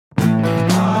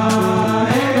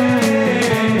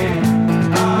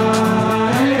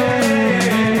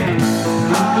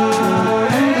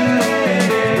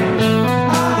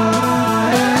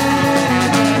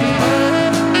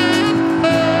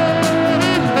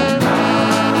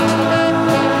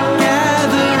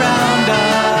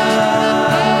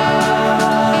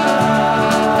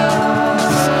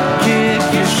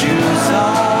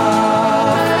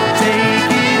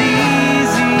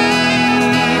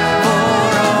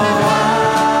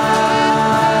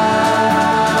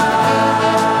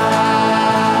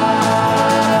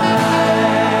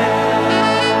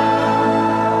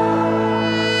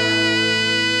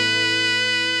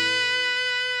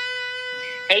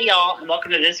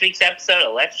this week's episode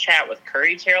of Let's Chat with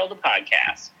Curry Terrell, the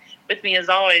podcast. With me, as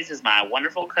always, is my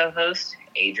wonderful co-host,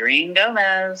 Adrian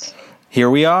Gomez. Here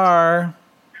we are.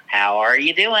 How are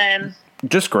you doing?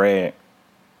 Just great.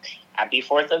 Happy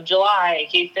 4th of July,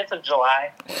 aka 5th of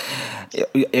July.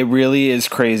 It really is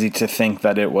crazy to think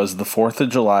that it was the 4th of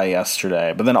July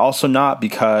yesterday, but then also not,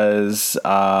 because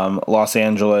Los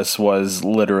Angeles was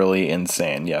literally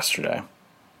insane yesterday.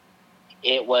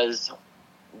 It was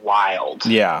wild.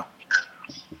 Yeah.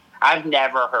 I've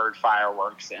never heard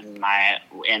fireworks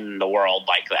in the world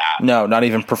like that. No, not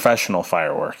even professional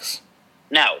fireworks.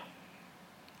 No.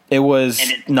 It was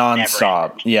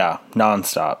nonstop. Yeah,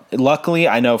 nonstop. Luckily,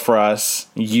 I know for us,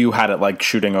 you had it like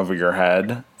shooting over your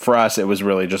head. For us, it was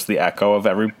really just the echo of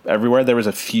everywhere. There was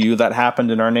a few that happened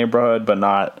in our neighborhood, but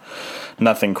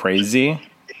nothing crazy.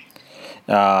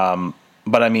 But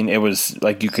I mean, it was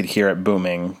like you could hear it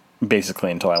booming basically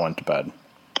until I went to bed,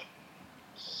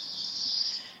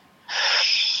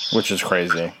 which is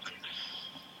crazy.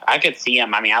 I could see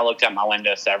them. I mean, I looked out my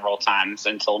window several times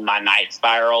until my night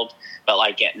spiraled. But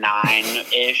like at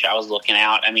 9-ish, I was looking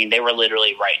out. I mean, they were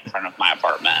literally right in front of my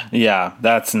apartment. Yeah,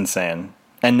 that's insane.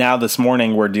 And now this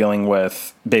morning we're dealing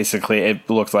with, basically, it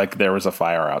looked like there was a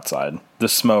fire outside. The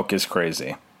smoke is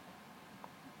crazy.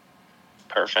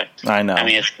 Perfect. I know. I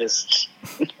mean, it's just...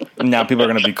 Now people are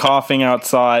going to be coughing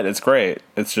outside. It's great.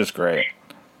 It's just great.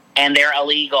 And they're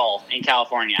illegal in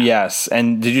California. Yes.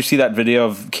 And did you see that video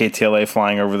of KTLA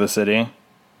flying over the city?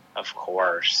 Of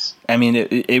course. I mean,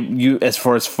 you as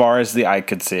far as the eye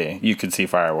could see, you could see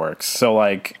fireworks. So,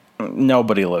 like,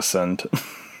 nobody listened.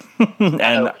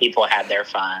 And people had their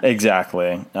fun.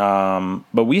 Exactly.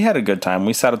 But we had a good time.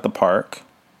 We sat at the park.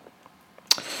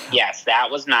 Yes,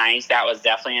 that was nice. That was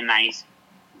definitely a nice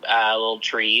little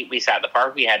treat. We sat at the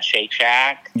park. We had Shake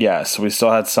Shack. Yes, we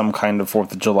still had some kind of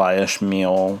 4th of July-ish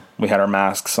meal. We had our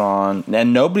masks on.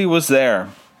 And nobody was there.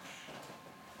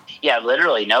 Yeah,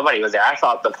 literally nobody was there. I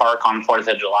thought the park on 4th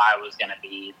of July was going to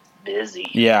be busy.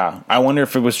 Yeah, I wonder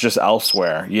if it was just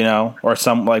elsewhere, or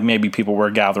some, like, maybe people were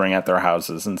gathering at their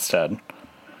houses instead.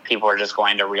 People were just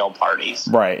going to real parties.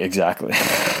 Right, exactly.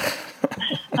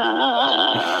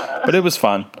 But it was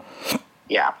fun.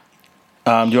 Yeah.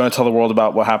 Do you want to tell the world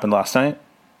about what happened last night?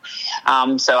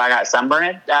 So I got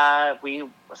sunburned. We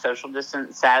social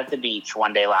distance sat at the beach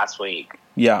one day last week.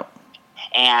 Yeah.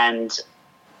 And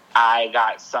I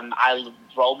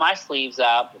rolled my sleeves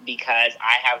up because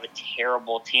I have a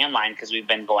terrible tan line because we've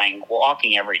been going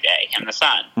walking every day in the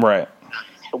sun. Right.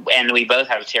 And we both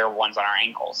have terrible ones on our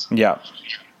ankles. Yeah.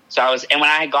 So and when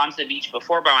I had gone to the beach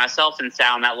before by myself and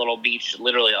sat on that little beach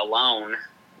literally alone,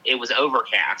 it was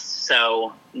overcast.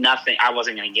 So I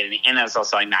wasn't going to get any, and it was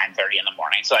also like 9:30 in the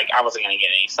morning. So like I wasn't going to get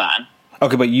any sun.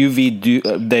 Okay, but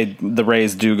UV the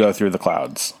rays do go through the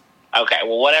clouds. Okay,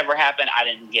 well, whatever happened, I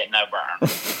didn't get no burn.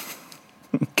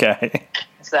 Okay.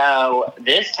 So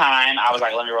this time, I was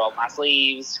like, let me roll up my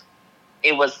sleeves.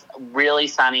 It was really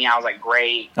sunny. I was like,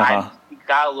 great. Uh-huh. I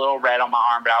got a little red on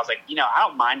my arm, but I was like, I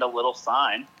don't mind a little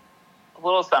sun. A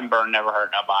little sunburn never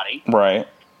hurt nobody. Right.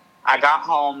 I got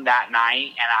home that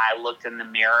night, and I looked in the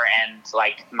mirror, and,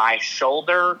 like, my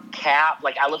shoulder cap,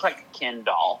 like, I looked like a Ken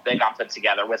doll that got put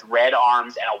together with red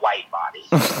arms and a white body.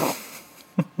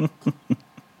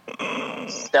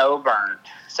 So burned.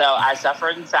 So I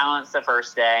suffered in silence the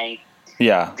first day.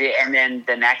 Yeah. And then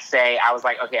the next day, I was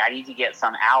like, okay, I need to get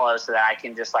some aloe so that I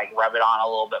can just, like, rub it on a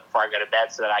little bit before I go to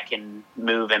bed so that I can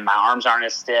move and my arms aren't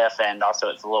as stiff, and also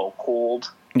it's a little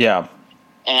cooled. Yeah.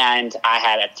 And I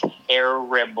had a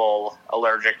terrible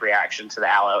allergic reaction to the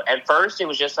aloe. At first, it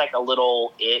was just like a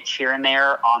little itch here and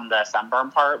there on the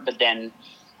sunburn part, but then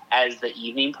as the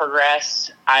evening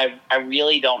progressed, I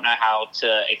really don't know how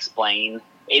to explain.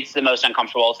 It's the most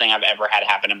uncomfortable thing I've ever had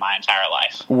happen in my entire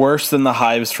life. Worse than the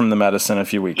hives from the medicine a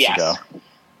few weeks ago.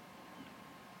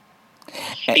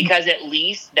 Because at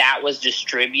least that was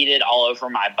distributed all over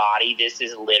my body. This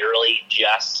is literally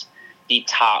just the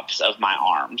tops of my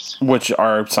arms. Which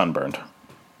are sunburned.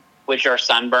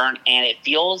 And it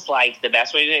feels like, the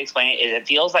best way to explain it is it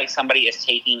feels like somebody is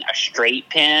taking a straight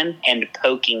pin and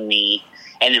poking me,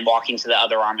 and then walking to the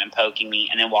other arm and poking me,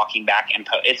 and then walking back and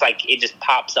it's like it just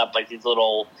pops up like these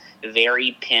little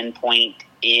very pinpoint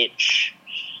itch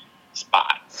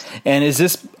spots. And is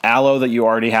this aloe that you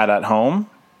already had at home?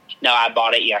 No, I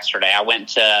bought it yesterday. I went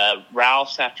to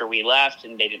Ralph's after we left,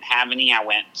 and they didn't have any. I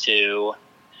went to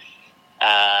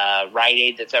Rite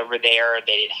Aid that's over there.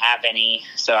 They didn't have any.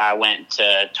 So I went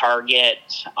to Target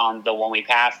on the one we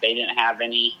passed. They didn't have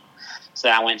any. So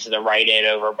I went to the Rite Aid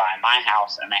over by my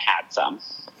house, and they had some.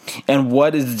 And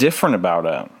what is different about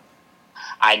it?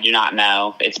 I do not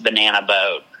know. It's Banana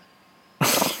Boat.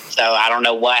 So So I don't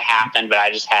know what happened, but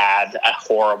I just had a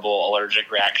horrible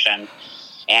allergic reaction.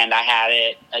 And I had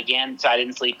it again, so I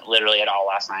didn't sleep literally at all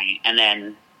last night. And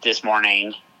then this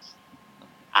morning,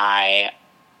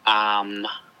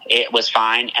 it was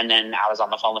fine. And then I was on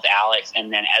the phone with Alex,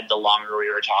 and then the longer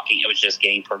we were talking, it was just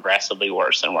getting progressively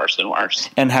worse and worse and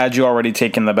worse. And had you already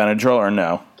taken the Benadryl or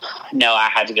no? No, I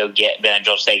had to go get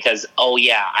Benadryl today because,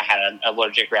 I had an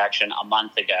allergic reaction a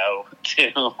month ago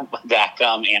to that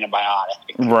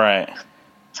antibiotic. Right.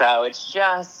 So it's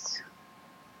just,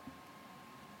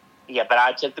 but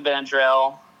I took the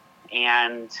Benadryl,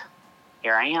 and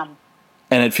here I am.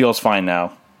 And it feels fine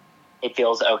now. It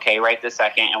feels okay right this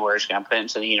second, and we're just going to put it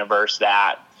into the universe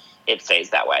that it stays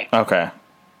that way. Okay.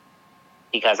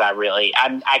 Because I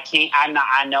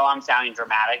know I'm sounding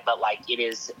dramatic, but like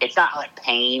it's not like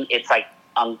pain, it's like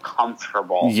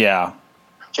uncomfortable. Yeah.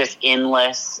 Just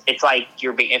endless. It's like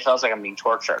it feels like I'm being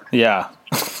tortured. Yeah.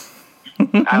 I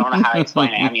don't know how to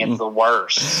explain it. I mean, it's the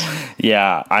worst.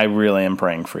 Yeah, I really am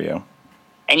praying for you.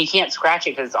 And you can't scratch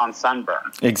it because it's on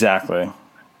sunburn. Exactly.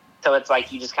 So it's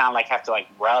like you just kind of like have to like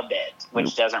rub it,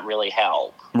 which doesn't really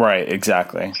help. Right,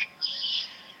 exactly.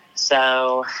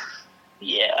 So,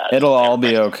 yeah. It'll all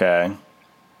be okay.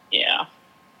 Yeah,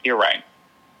 you're right.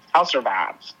 I'll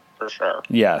survive, for sure.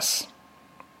 Yes.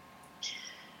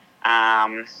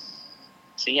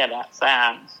 So yeah, that's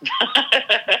that.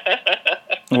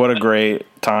 What a great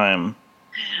time.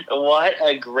 What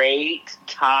a great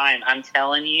time. I'm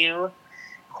telling you,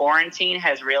 quarantine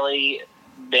has really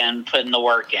been putting the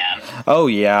work in. Oh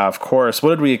yeah, of course.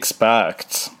 What did we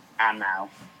expect? I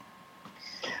know.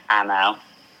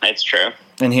 It's true.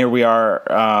 And here we are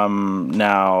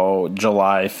now,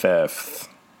 July 5th.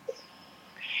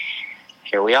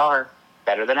 Here we are.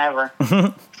 Better than ever.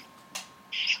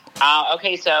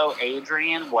 Okay, so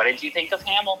Adrian, what did you think of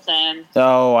Hamilton?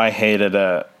 Oh, I hated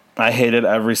it. I hated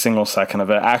every single second of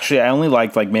it. Actually, I only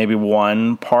liked like maybe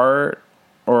one part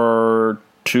or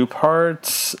two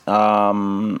parts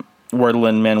where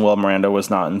Lin-Manuel Miranda was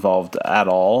not involved at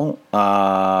all.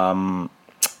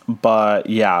 But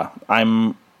yeah,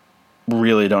 I'm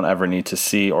really don't ever need to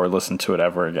see or listen to it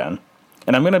ever again.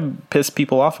 And I'm going to piss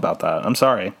people off about that. I'm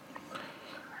sorry.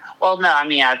 Well, no, I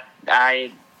mean,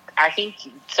 I think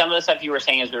some of the stuff you were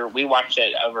saying is we watched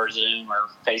it over Zoom or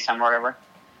FaceTime or whatever.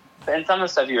 And some of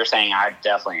the stuff you were saying, I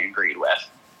definitely agreed with.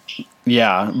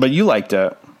 Yeah, but you liked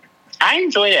it. I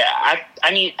enjoyed it.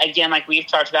 I mean, again, like we've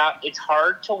talked about, it's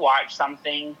hard to watch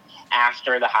something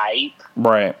after the hype.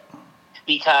 Right.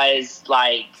 Because,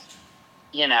 like,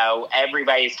 you know,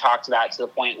 everybody's talked about it to the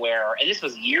point where, and this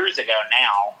was years ago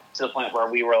now, to the point where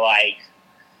we were like,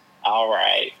 all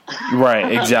right.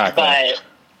 Right, exactly. But,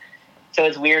 so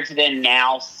it's weird to then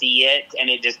now see it and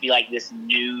it just be like this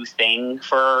new thing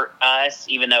for us,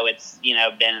 even though it's, you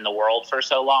know, been in the world for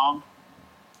so long.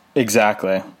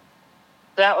 Exactly. So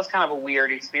that was kind of a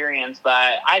weird experience,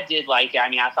 but I did like it. I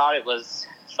mean, I thought it was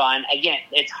fun. Again,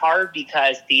 it's hard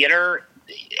because theater,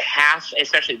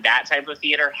 especially that type of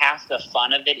theater, half the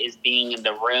fun of it is being in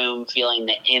the room, feeling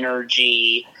the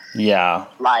energy. Yeah.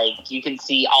 Like, you can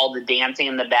see all the dancing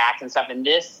in the back and stuff. And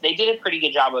this, they did a pretty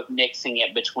good job of mixing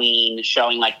it between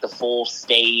showing, like, the full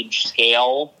stage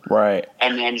scale. Right.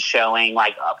 And then showing,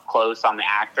 like, up close on the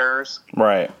actors.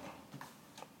 Right.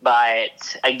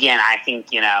 But, again, I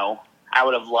think, you know,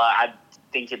 I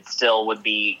think it still would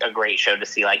be a great show to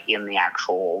see, like, in the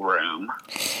actual room.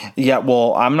 Yeah,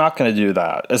 well, I'm not going to do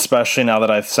that, especially now that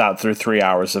I've sat through 3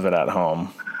 hours of it at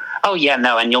home. Oh, yeah,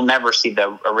 no, and you'll never see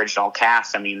the original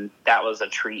cast. I mean, that was a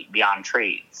treat beyond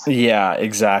treats. Yeah,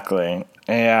 exactly.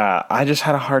 Yeah, I just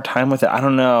had a hard time with it. I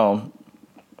don't know.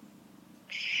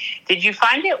 Did you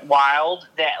find it wild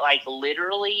that, like,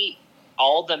 literally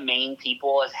all the main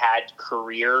people have had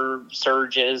career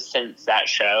surges since that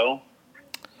show?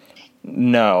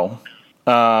 No.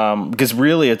 Because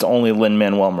really it's only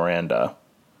Lin-Manuel Miranda.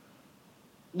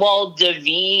 Well,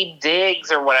 Daveed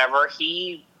Diggs or whatever,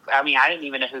 I didn't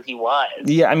even know who he was.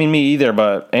 Yeah, I mean, me either,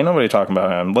 but ain't nobody talking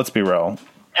about him. Let's be real.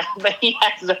 But he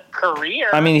has a career.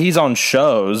 I mean, he's on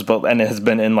shows, and has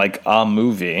been in, like, a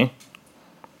movie.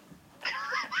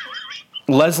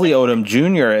 Leslie Odom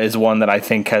Jr. is one that I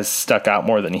think has stuck out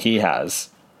more than he has.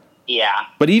 Yeah.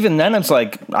 But even then, it's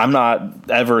like, I'm not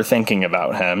ever thinking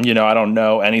about him. You know, I don't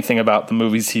know anything about the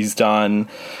movies he's done.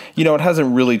 You know, it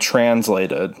hasn't really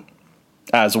translated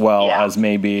as well as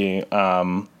maybe,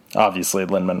 obviously,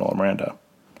 Lin-Manuel Miranda.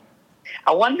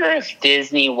 I wonder if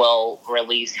Disney will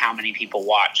release how many people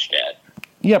watched it.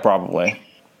 Yeah, probably.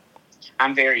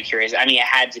 I'm very curious. I mean, it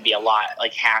had to be a lot.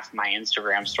 Like, half my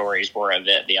Instagram stories were of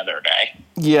it the other day.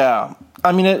 Yeah.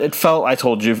 I mean, it felt, I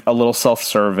told you, a little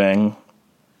self-serving.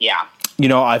 Yeah.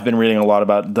 I've been reading a lot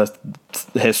about the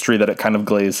history that it kind of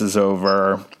glazes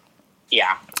over.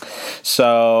 Yeah.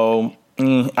 So,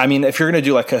 I mean, if you're going to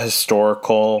do like a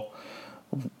historical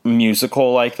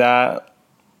musical like that,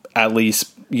 at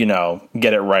least,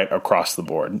 get it right across the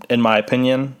board, in my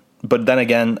opinion. But then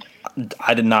again,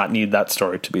 I did not need that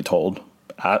story to be told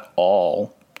at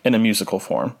all in a musical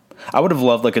form. I would have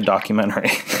loved like a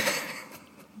documentary.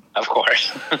 Of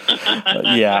course.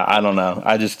 Yeah, I don't know.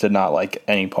 I just did not like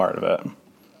any part of it.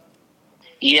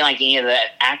 You didn't like any of the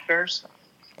actors?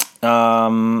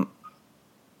 I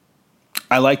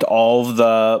liked all of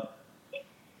the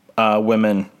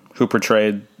women who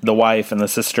portrayed the wife and the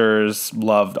sisters.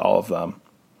 Loved all of them.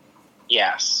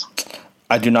 Yes.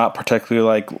 I do not particularly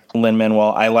like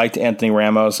Lin-Manuel. I liked Anthony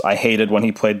Ramos. I hated when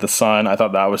he played the son. I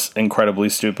thought that was incredibly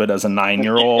stupid as a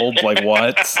 9-year-old. Like,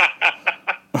 what?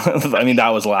 I mean, that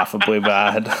was laughably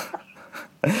bad.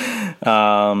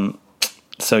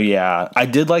 So, yeah. I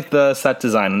did like the set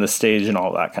design and the stage and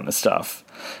all that kind of stuff.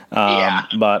 Yeah.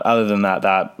 But other than that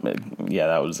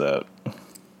was it.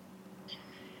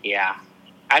 Yeah.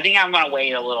 I think I'm going to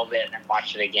wait a little bit and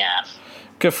watch it again.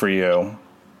 Good for you.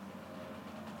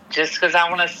 Just because I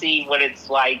want to see what it's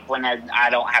like when I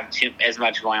don't have as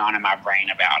much going on in my brain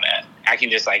about it. I can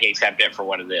just like accept it for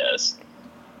what it is.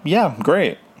 Yeah,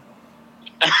 great.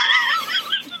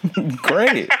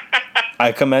 Great.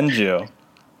 I commend you.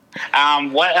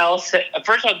 What else?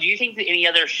 First of all, do you think that any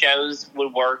other shows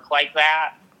would work like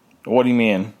that? What do you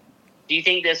mean? Do you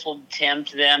think this will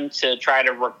tempt them to try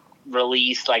to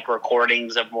release like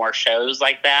recordings of more shows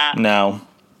like that? No.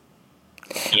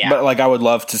 Yeah. But like I would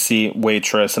love to see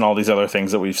Waitress and all these other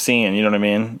things that we've seen, you know what I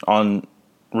mean, on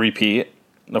repeat,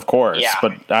 of course. Yeah.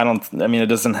 But it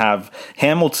doesn't have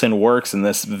Hamilton works in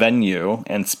this venue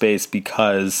and space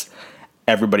because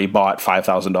everybody bought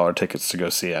 $5,000 tickets to go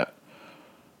see it.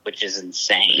 Which is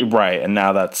insane. Right, and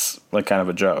now that's like kind of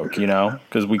a joke,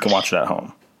 because we can watch it at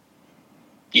home.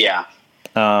 Yeah.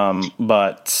 But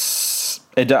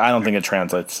I don't think it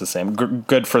translates the same.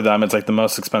 Good for them. It's like the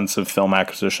most expensive film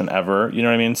acquisition ever. You know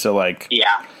what I mean? So like,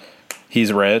 yeah,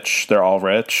 he's rich. They're all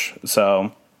rich.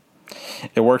 So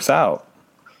it works out.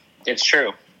 It's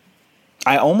true.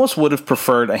 I almost would have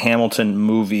preferred a Hamilton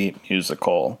movie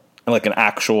musical, like an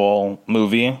actual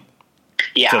movie,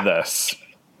 to this.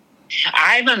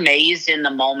 I'm amazed in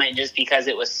the moment just because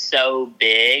it was so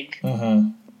big.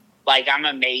 Mm-hmm. Like, I'm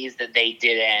amazed that they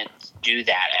didn't do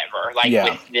that ever. Like,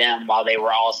 with them while they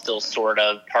were all still sort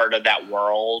of part of that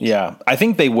world. Yeah. I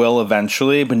think they will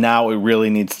eventually, but now it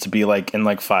really needs to be, like, in,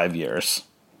 5 years.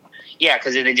 Yeah,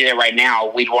 because if they did it right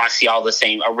now, we'd want to see all the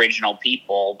same original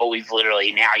people, but we've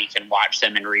literally, now you can watch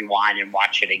them and rewind and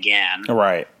watch it again.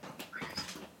 Right.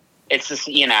 It's just,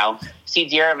 see,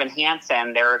 Dear Evan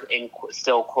Hansen, they're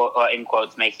still, in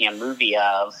quotes, making a movie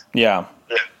of. Yeah.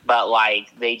 But,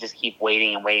 they just keep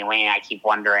waiting and waiting and waiting. I keep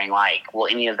wondering, will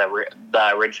any of the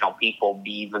original people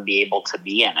even be able to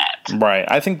be in it? Right.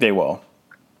 I think they will.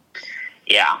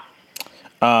 Yeah.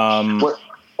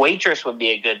 Waitress would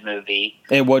be a good movie.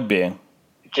 It would be.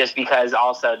 Just because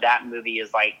also that movie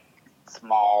is,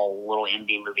 small, little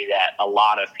indie movie that a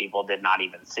lot of people did not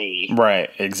even see. Right.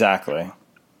 Exactly.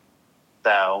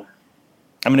 So,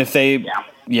 I mean, if they,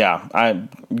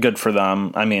 good for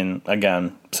them. I mean,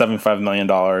 again, $75 million.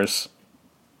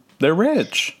 They're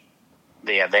rich.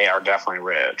 Yeah, they are definitely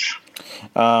rich.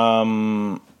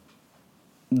 The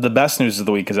best news of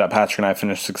the week is that Patrick and I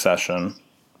finished Succession.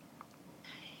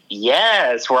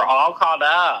 Yes, we're all caught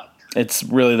up. It's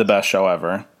really the best show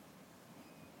ever.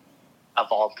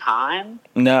 Of all time?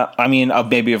 No, I mean,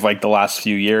 maybe of the last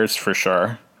few years for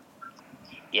sure.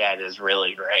 Yeah, it is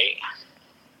really great.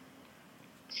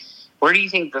 Where do you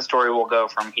think the story will go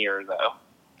from here, though?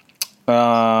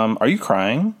 Are you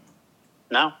crying?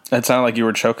 No. It sounded like you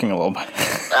were choking a little bit.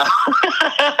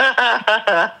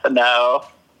 No.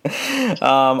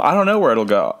 I don't know where it'll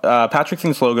go. Patrick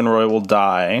thinks Logan Roy will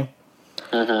die.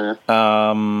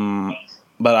 Mm-hmm.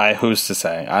 But who's to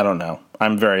say? I don't know.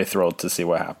 I'm very thrilled to see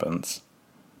what happens.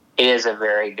 It is a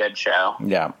very good show.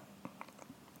 Yeah.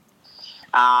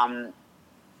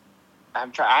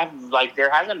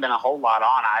 There hasn't been a whole lot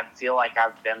on. I feel like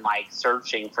I've been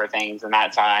searching for things, and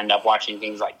that's how I end up watching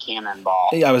things like Cannonball.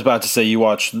 Yeah, I was about to say you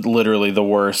watched literally the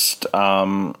worst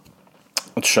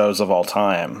shows of all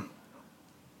time.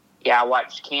 Yeah, I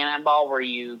watched Cannonball, where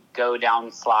you go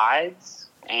down slides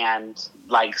and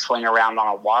swing around on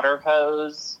a water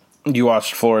hose. You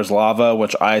watched Floor is Lava,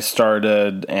 which I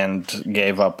started and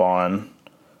gave up on.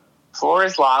 Floor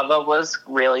is Lava was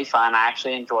really fun. I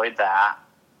actually enjoyed that.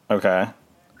 Okay.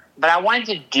 But I wanted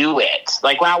to do it.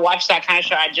 When I watch that kind of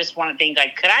show, I just want to think,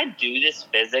 could I do this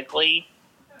physically?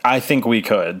 I think we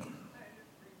could.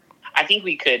 I think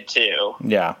we could too.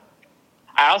 Yeah.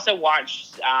 I also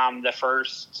watched the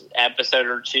first episode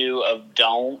or two of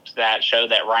Don't, that show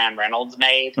that Ryan Reynolds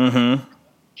made. Mm-hmm.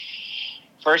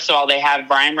 First of all, they have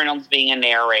Ryan Reynolds being a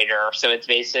narrator, so it's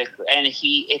basically, and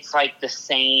it's like the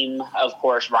same, of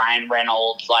course, Ryan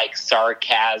Reynolds, like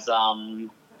sarcasm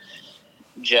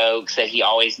jokes that he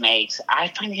always makes. I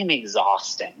find him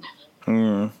exhausting.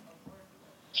 Mm.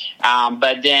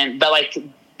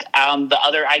 The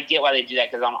other, I get why they do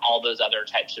that, because on all those other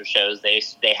types of shows, they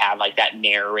have like that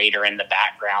narrator in the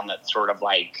background that's sort of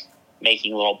like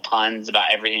making little puns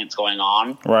about everything that's going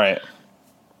on. Right.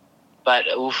 But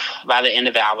by the end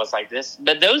of it, I was like, this.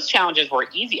 But those challenges were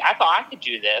easy. I thought I could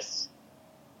do this.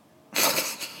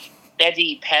 They had to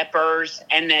eat peppers,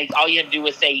 and then all you had to do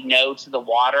was say no to the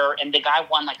water. And the guy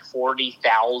won like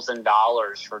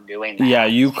 $40,000 for doing that. Yeah,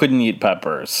 you couldn't eat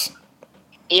peppers.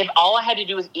 If all I had to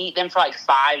do was eat them for like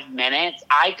 5 minutes,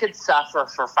 I could suffer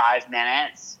for 5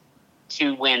 minutes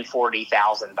to win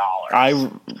 $40,000.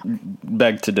 I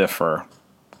beg to differ.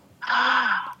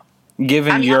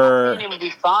 Given I'm not saying it would be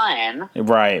fun.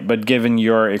 Right, but given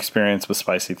your experience with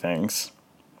spicy things.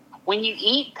 When you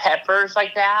eat peppers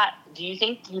like that, do you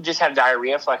think you just have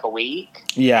diarrhea for like a week?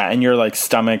 Yeah, and your like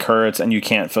stomach hurts and you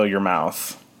can't fill your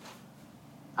mouth.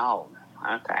 Oh,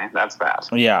 okay, that's bad.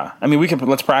 Yeah, I mean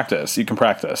let's practice. You can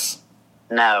practice.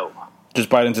 No. Just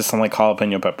bite into some like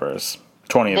jalapeno peppers.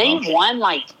 20 of them. They won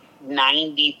like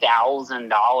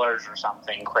 $90,000 or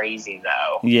something crazy,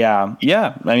 though. Yeah.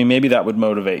 I mean, maybe that would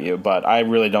motivate you, but I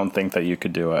really don't think that you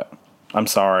could do it. I'm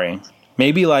sorry.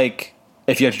 Maybe like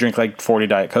if you have to drink like 40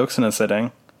 Diet Cokes in a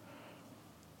sitting.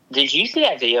 Did you see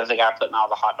that video of the guy putting all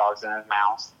the hot dogs in his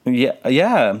mouth?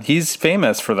 Yeah. He's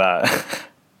famous for that.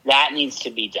 That needs to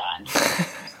be done.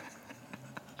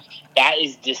 That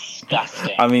is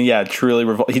disgusting. I mean, yeah, truly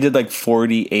he did like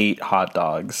 48 hot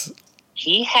dogs.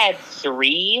 He had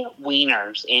 3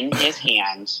 wieners in his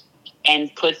hands and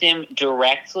put them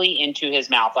directly into his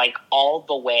mouth, like all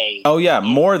the way. Oh, yeah,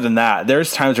 more than that.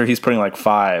 There's times where he's putting like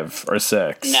 5 or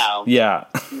 6. No. Yeah.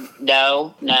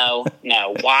 No.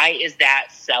 Why is that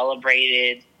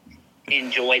celebrated,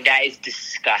 enjoyed? That is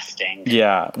disgusting.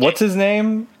 Yeah. What's his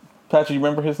name? Patrick, you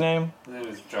remember his name? His name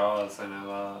is Jaws, I know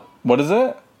that. What is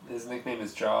it? His nickname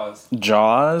is Jaws.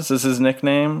 Jaws is his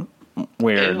nickname?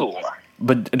 Weird. Ew.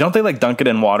 But don't they like dunk it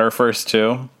in water first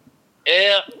too?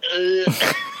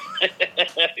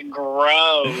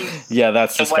 Gross. Yeah,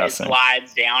 that's so disgusting. What, it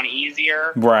slides down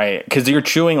easier? Right, because you're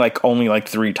chewing like only like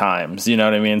 3 times. You know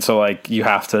what I mean? So like you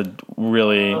have to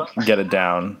really get it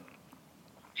down.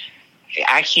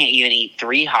 I can't even eat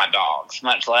 3 hot dogs,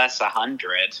 much less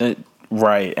 100.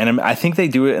 Right, and I think they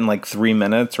do it in like 3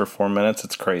 minutes or 4 minutes.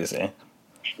 It's crazy.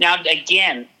 Now,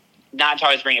 again, not to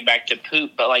always bring it back to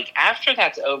poop, but like after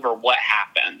that's over, what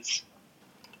happens?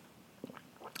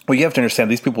 Well, you have to understand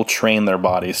these people train their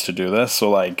bodies to do this, so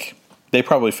like they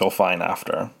probably feel fine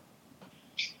after.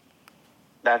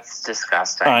 That's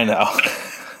disgusting. I know.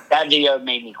 That video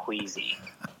made me queasy.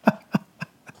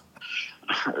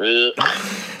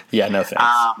 Yeah, no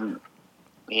thanks.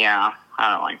 Yeah,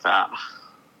 I don't like that.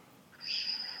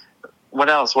 What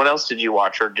else? What else did you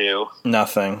watch or do?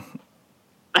 Nothing.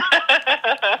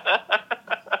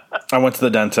 I went to the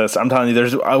dentist. I'm telling you,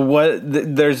 there's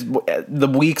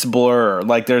the weeks blur.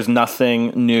 Like there's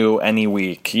nothing new any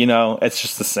week. You know, it's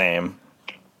just the same.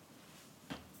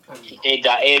 It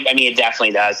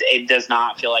definitely does. It does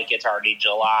not feel like it's already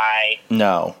July.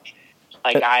 No.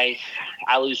 Like I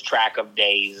lose track of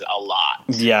days a lot.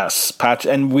 Yes,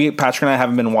 Patrick and I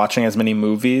haven't been watching as many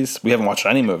movies. We haven't watched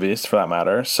any movies for that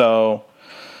matter. So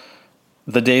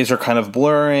the days are kind of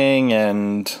blurring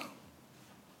and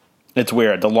it's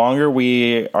weird. The longer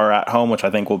we are at home, which I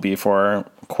think will be for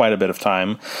quite a bit of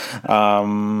time,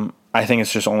 I think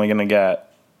it's just only going to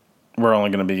we're only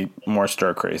going to be more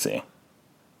stir crazy.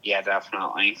 Yeah,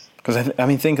 definitely. Because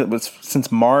think it was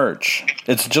since March.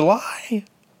 It's July.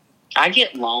 I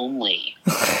get lonely.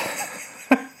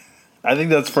 I think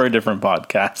that's for a different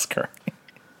podcast, Curry.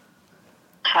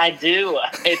 I do.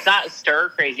 It's not stir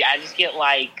crazy. I just get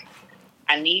like,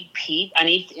 I need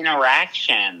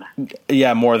interaction.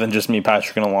 Yeah, more than just me,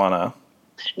 Patrick, and Alana.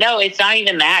 No, it's not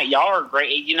even that. Y'all are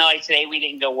great. You know, like today we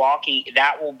didn't go walking.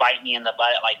 That will bite me in the butt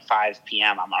at like 5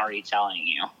 p.m. I'm already telling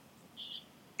you.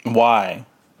 Why?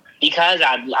 Because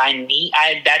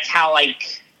that's how,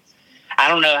 like, I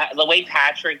don't know, the way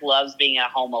Patrick loves being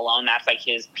at home alone, that's like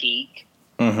his peak.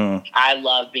 Mm-hmm. I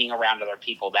love being around other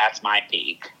people. That's my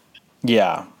peak.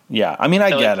 Yeah. I mean, I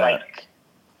get it. Like,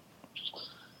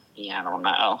 yeah, I don't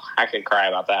know. I could cry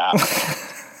about that.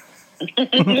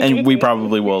 And we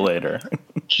probably will later.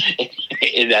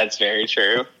 That's very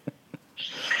true.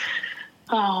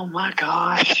 Oh, my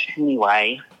gosh.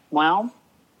 Anyway, well,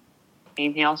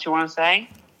 anything else you want to say?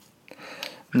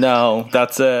 No,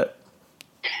 that's it.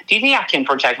 Do you think I can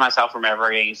protect myself from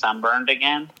ever getting sunburned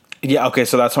again? Yeah, okay,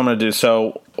 so that's what I'm going to do.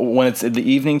 So when it's in the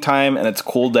evening time and it's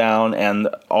cooled down and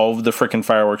all of the freaking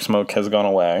fireworks smoke has gone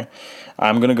away,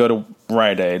 I'm going to go to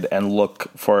Rite Aid and look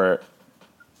for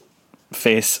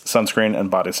face sunscreen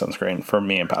and body sunscreen for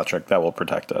me and Patrick that will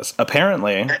protect us.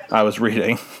 Apparently, I was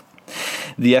reading,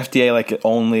 the FDA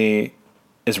only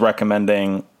is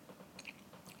recommending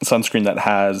sunscreen that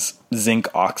has zinc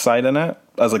oxide in it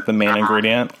as the main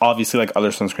ingredient. Obviously,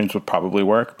 other sunscreens would probably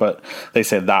work, but they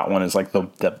say that one is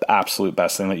the absolute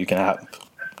best thing that you can have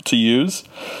to use.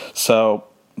 So,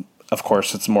 of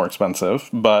course, it's more expensive,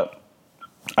 but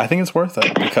I think it's worth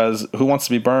it because who wants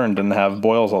to be burned and have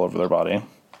boils all over their body?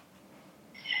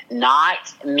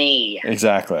 Not me.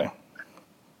 Exactly.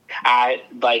 How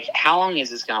long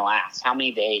is this going to last? How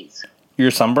many days?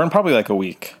 Your sunburn? Probably a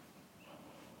week.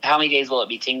 How many days will it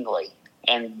be tingly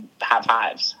and high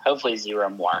fives? Hopefully 0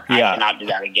 more. Yeah. I cannot do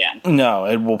that again. No,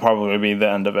 it will probably be the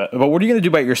end of it. But what are you going to do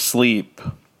about your sleep?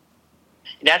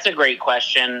 That's a great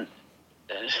question.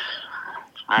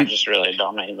 I just really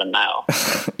don't even know.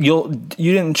 You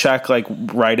didn't check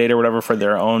Rite Aid or whatever for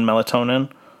their own melatonin?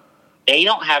 They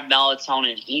don't have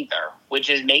melatonin either, which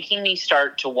is making me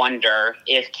start to wonder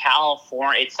if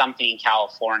it's something in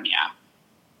California.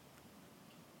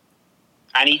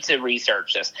 I need to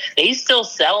research this. They still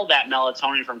sell that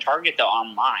melatonin from Target, though,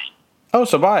 online. Oh,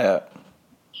 so buy it.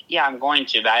 Yeah, I'm going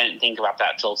to, but I didn't think about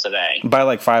that till today.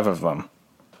 Buy 5 of them.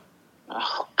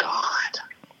 Oh, God.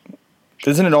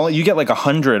 Isn't it only... You get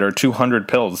 100 or 200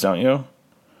 pills, don't you?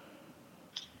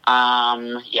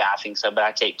 Yeah, I think so, but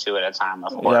I take 2 at a time,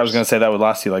 of course. Yeah, I was going to say that would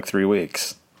last you 3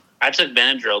 weeks. I took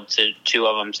Benadryl to 2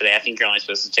 of them today. I think you're only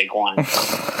supposed to take 1.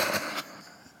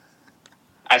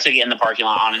 I took it in the parking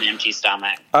lot on an empty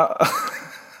stomach.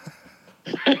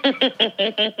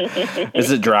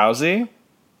 Is it drowsy?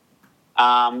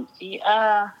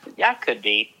 Yeah, it could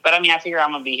be. But I figure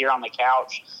I'm going to be here on the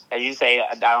couch. As you say,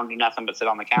 I don't do nothing but sit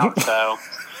on the couch, so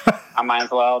I might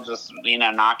as well just,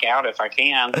 knock out if I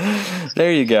can.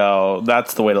 There you go.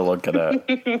 That's the way to look at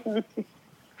it.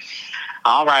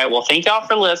 All right. Well, thank y'all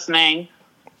for listening.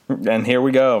 And here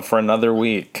we go for another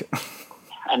week.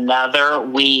 Another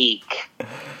week.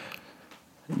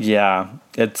 Yeah,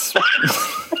 it's...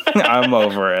 I'm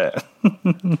over it.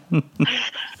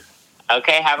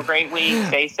 Okay, have a great week.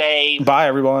 Stay safe. Bye,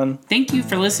 everyone. Thank you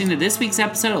for listening to this week's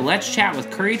episode of Let's Chat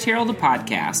with Curry Terrell, the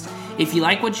podcast. If you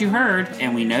like what you heard,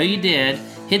 and we know you did,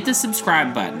 hit the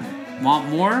subscribe button. Want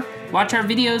more? Watch our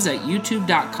videos at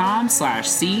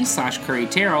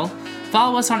youtube.com/c/CurryTerrell.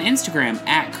 Follow us on Instagram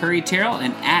 @CurryTerrell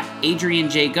and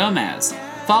 @AdrianJGomez.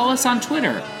 Follow us on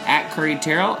Twitter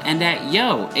 @CurryTerrell and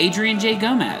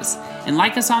 @YoAdrianJGomez. And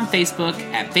like us on Facebook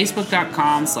at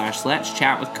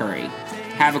facebook.com/Let'sChatWithCurry.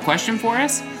 Have a question for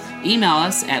us? Email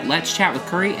us at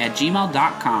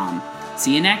let'schatwithcurry@gmail.com.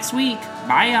 See you next week.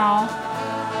 Bye, y'all.